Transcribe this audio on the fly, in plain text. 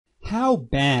How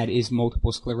bad is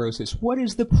multiple sclerosis? What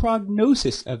is the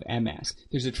prognosis of MS?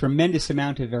 There's a tremendous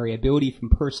amount of variability from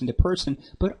person to person,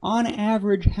 but on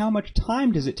average, how much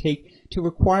time does it take to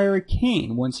require a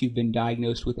cane once you've been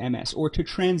diagnosed with MS, or to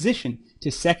transition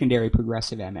to secondary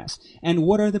progressive MS? And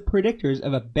what are the predictors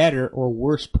of a better or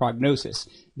worse prognosis?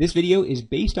 This video is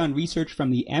based on research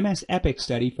from the MS EPIC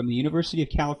study from the University of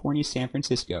California, San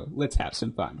Francisco. Let's have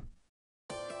some fun.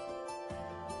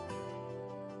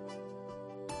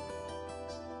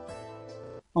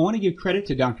 I want to give credit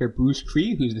to Dr. Bruce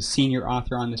Cree, who's the senior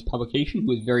author on this publication,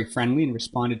 who was very friendly and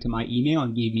responded to my email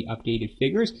and gave me updated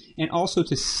figures, and also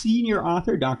to senior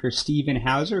author Dr. Stephen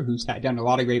Hauser, who's done a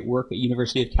lot of great work at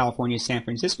University of California, San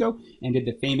Francisco, and did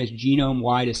the famous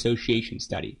genome-wide association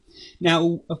study.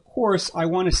 Now, of course, I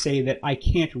want to say that I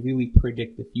can't really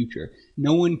predict the future.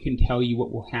 No one can tell you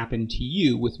what will happen to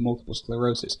you with multiple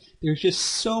sclerosis. There's just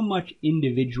so much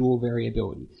individual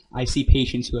variability. I see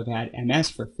patients who have had MS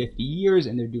for 50 years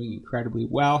and they're doing incredibly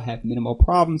well, have minimal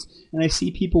problems, and I see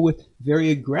people with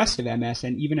very aggressive MS,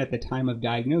 and even at the time of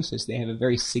diagnosis, they have a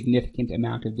very significant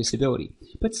amount of disability.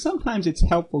 But sometimes it's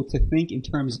helpful to think in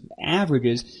terms of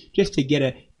averages just to get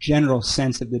a general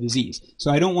sense of the disease. So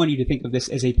I don't want you to think of this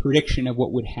as a prediction of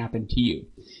what would happen to you.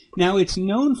 Now, it's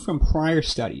known from prior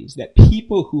studies that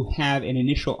people who have an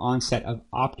initial onset of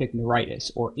optic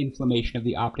neuritis, or inflammation of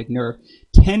the optic nerve,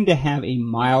 tend to have a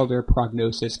milder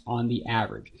prognosis on the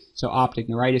average. So optic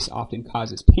neuritis often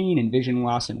causes pain and vision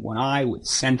loss in one eye, with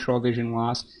central vision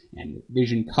loss and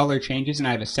vision color changes, and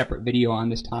I have a separate video on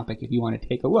this topic if you want to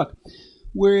take a look.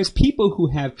 Whereas people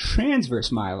who have transverse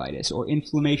myelitis, or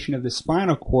inflammation of the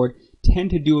spinal cord, tend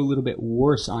to do a little bit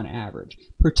worse on average,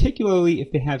 particularly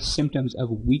if they have symptoms of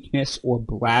weakness or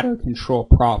bladder control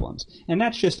problems. And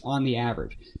that's just on the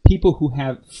average. People who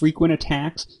have frequent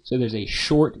attacks, so there's a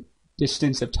short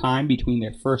distance of time between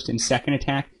their first and second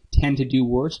attack, tend to do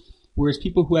worse, whereas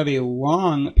people who have a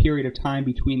long period of time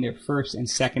between their first and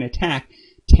second attack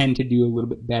tend to do a little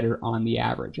bit better on the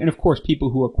average. And of course, people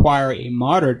who acquire a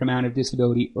moderate amount of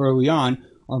disability early on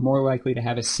are more likely to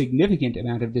have a significant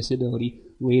amount of disability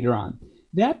later on.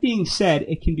 That being said,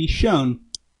 it can be shown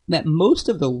that most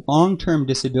of the long-term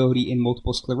disability in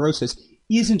multiple sclerosis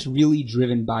isn't really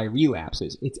driven by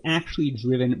relapses. It's actually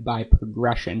driven by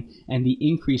progression and the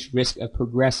increased risk of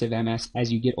progressive MS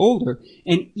as you get older.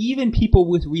 And even people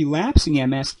with relapsing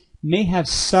MS may have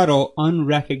subtle,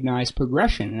 unrecognized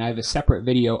progression, and I have a separate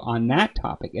video on that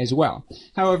topic as well.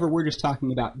 However, we're just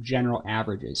talking about general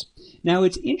averages. Now,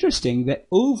 it's interesting that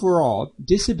overall,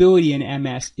 disability in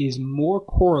MS is more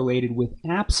correlated with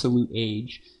absolute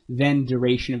age than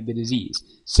duration of the disease.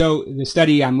 So the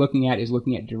study I'm looking at is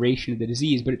looking at duration of the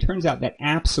disease, but it turns out that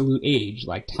absolute age,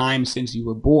 like time since you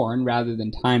were born rather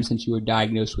than time since you were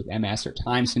diagnosed with MS or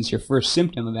time since your first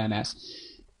symptom of MS,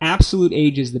 absolute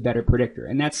age is the better predictor,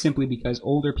 and that's simply because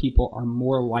older people are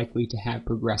more likely to have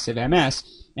progressive MS,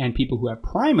 and people who have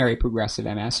primary progressive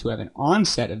MS, who have an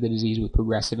onset of the disease with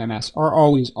progressive MS, are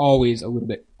always a little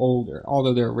bit older,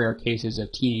 although there are rare cases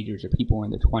of teenagers or people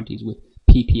in their 20s with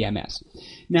PPMS.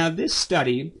 Now, this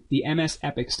study, the MS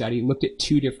EPIC study, looked at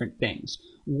two different things.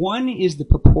 One is the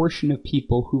proportion of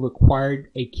people who required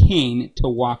a cane to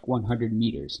walk 100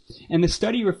 meters. And the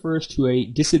study refers to a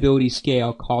disability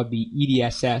scale called the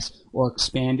EDSS, or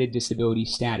Expanded Disability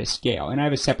Status Scale. And I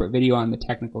have a separate video on the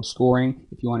technical scoring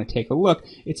if you want to take a look.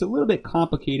 It's a little bit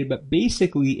complicated, but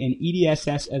basically an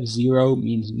EDSS of 0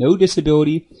 means no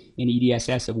disability. An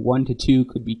EDSS of 1 to 2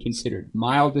 could be considered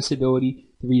mild disability.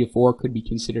 3 to 4 could be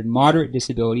considered moderate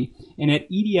disability, and at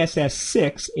EDSS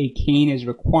 6, a cane is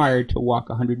required to walk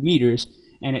 100 meters,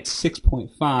 and at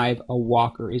 6.5, a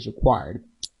walker is required.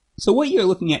 So what you're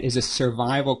looking at is a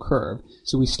survival curve.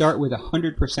 So we start with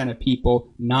 100% of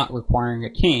people not requiring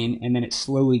a cane, and then it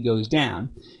slowly goes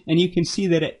down. And you can see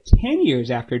that at 10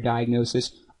 years after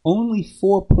diagnosis, only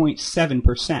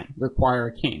 4.7% require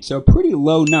a cane. So a pretty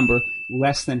low number,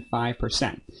 less than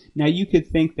 5%. Now, you could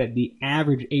think that the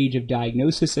average age of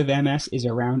diagnosis of MS is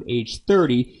around age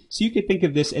 30, so you could think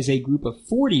of this as a group of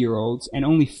 40-year-olds, and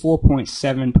only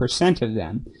 4.7% of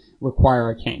them require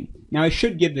a cane. Now, I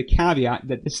should give the caveat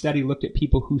that this study looked at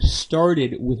people who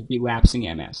started with relapsing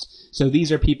MS. So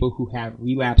these are people who have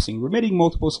relapsing remitting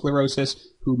multiple sclerosis,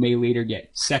 who may later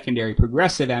get secondary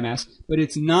progressive MS, but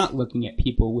it's not looking at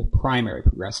people with primary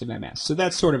progressive MS. So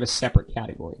that's sort of a separate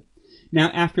category. Now,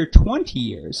 after 20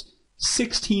 years,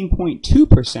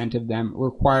 16.2% of them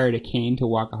required a cane to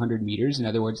walk 100 meters, in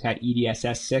other words, had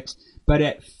EDSS 6, but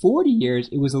at 40 years,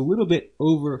 it was a little bit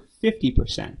over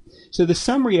 50%. So the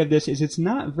summary of this is it's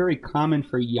not very common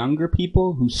for younger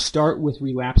people who start with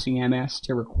relapsing MS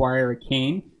to require a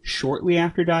cane shortly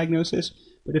after diagnosis,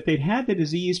 but if they'd had the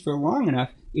disease for long enough,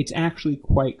 it's actually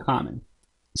quite common.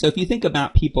 So if you think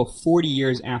about people 40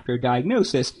 years after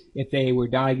diagnosis, if they were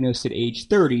diagnosed at age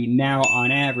 30, now on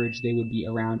average they would be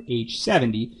around age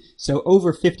 70. So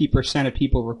over 50% of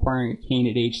people requiring a cane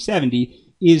at age 70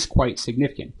 is quite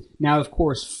significant. Now, of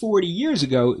course, 40 years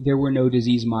ago, there were no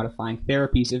disease-modifying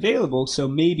therapies available, so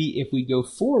maybe if we go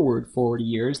forward 40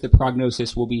 years, the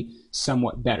prognosis will be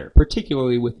somewhat better,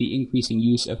 particularly with the increasing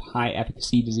use of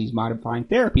high-efficacy disease-modifying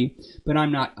therapy, but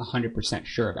I'm not 100%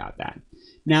 sure about that.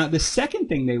 Now, the second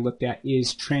thing they looked at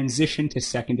is transition to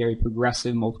secondary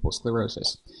progressive multiple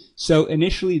sclerosis. So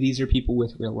initially, these are people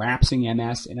with relapsing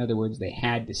MS. In other words, they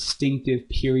had distinctive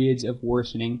periods of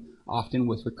worsening, often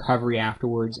with recovery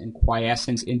afterwards and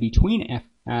quiescence in between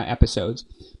episodes.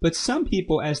 But some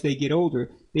people, as they get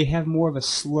older, they have more of a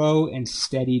slow and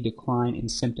steady decline in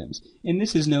symptoms. And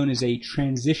this is known as a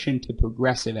transition to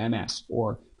progressive MS,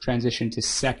 or transition to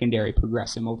secondary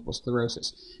progressive multiple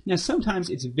sclerosis. Now, sometimes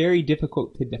it's very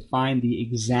difficult to define the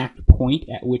exact point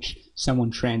at which someone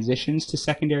transitions to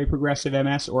secondary progressive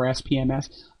MS or SPMS.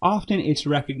 Often it's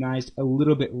recognized a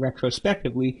little bit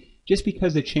retrospectively, just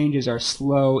because the changes are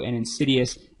slow and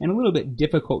insidious and a little bit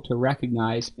difficult to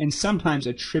recognize, and sometimes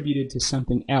attributed to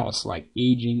something else like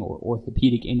aging or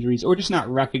orthopedic injuries, or just not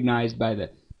recognized by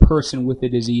the person with the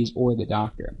disease or the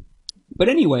doctor. But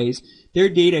anyways, their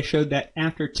data showed that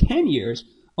after 10 years,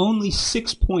 only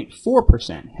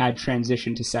 6.4% had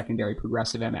transitioned to secondary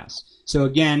progressive MS. So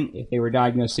again, if they were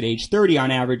diagnosed at age 30 on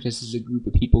average, this is a group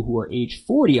of people who are age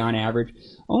 40 on average,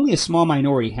 only a small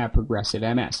minority have progressive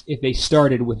MS if they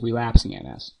started with relapsing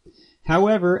MS.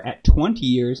 However, at 20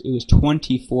 years, it was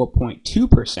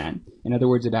 24.2%. In other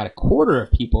words, about a quarter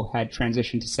of people had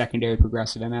transitioned to secondary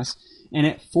progressive MS. And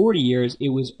at 40 years, it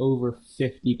was over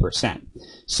 50%.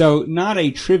 So not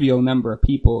a trivial number of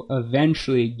people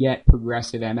eventually get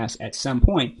progressive MS at some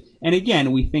point. And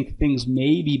again, we think things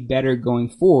may be better going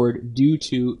forward due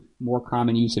to more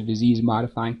common use of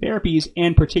disease-modifying therapies,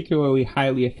 and particularly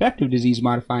highly effective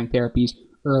disease-modifying therapies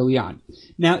early on.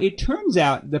 Now, it turns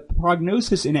out the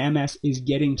prognosis in MS is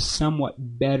getting somewhat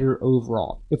better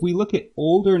overall. If we look at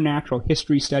older natural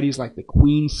history studies like the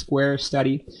Queen Square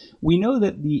study, we know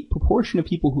that the proportion of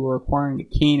people who are acquiring a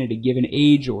cane at a given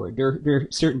age or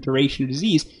a certain duration of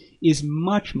disease is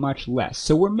much, much less.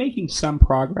 So we're making some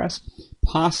progress.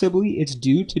 Possibly it's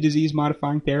due to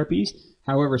disease-modifying therapies.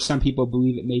 However, some people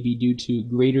believe it may be due to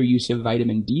greater use of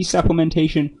vitamin D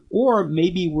supplementation, or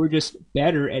maybe we're just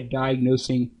better at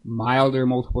diagnosing milder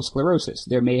multiple sclerosis.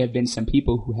 There may have been some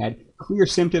people who had clear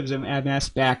symptoms of MS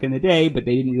back in the day, but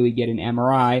they didn't really get an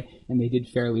MRI, and they did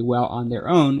fairly well on their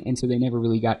own, and so they never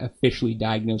really got officially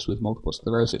diagnosed with multiple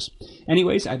sclerosis.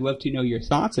 Anyways, I'd love to know your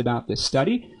thoughts about this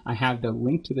study. I have the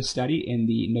link to the study in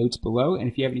the notes below, and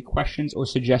if you have any questions or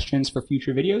suggestions for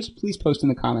future videos, please post in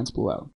the comments below.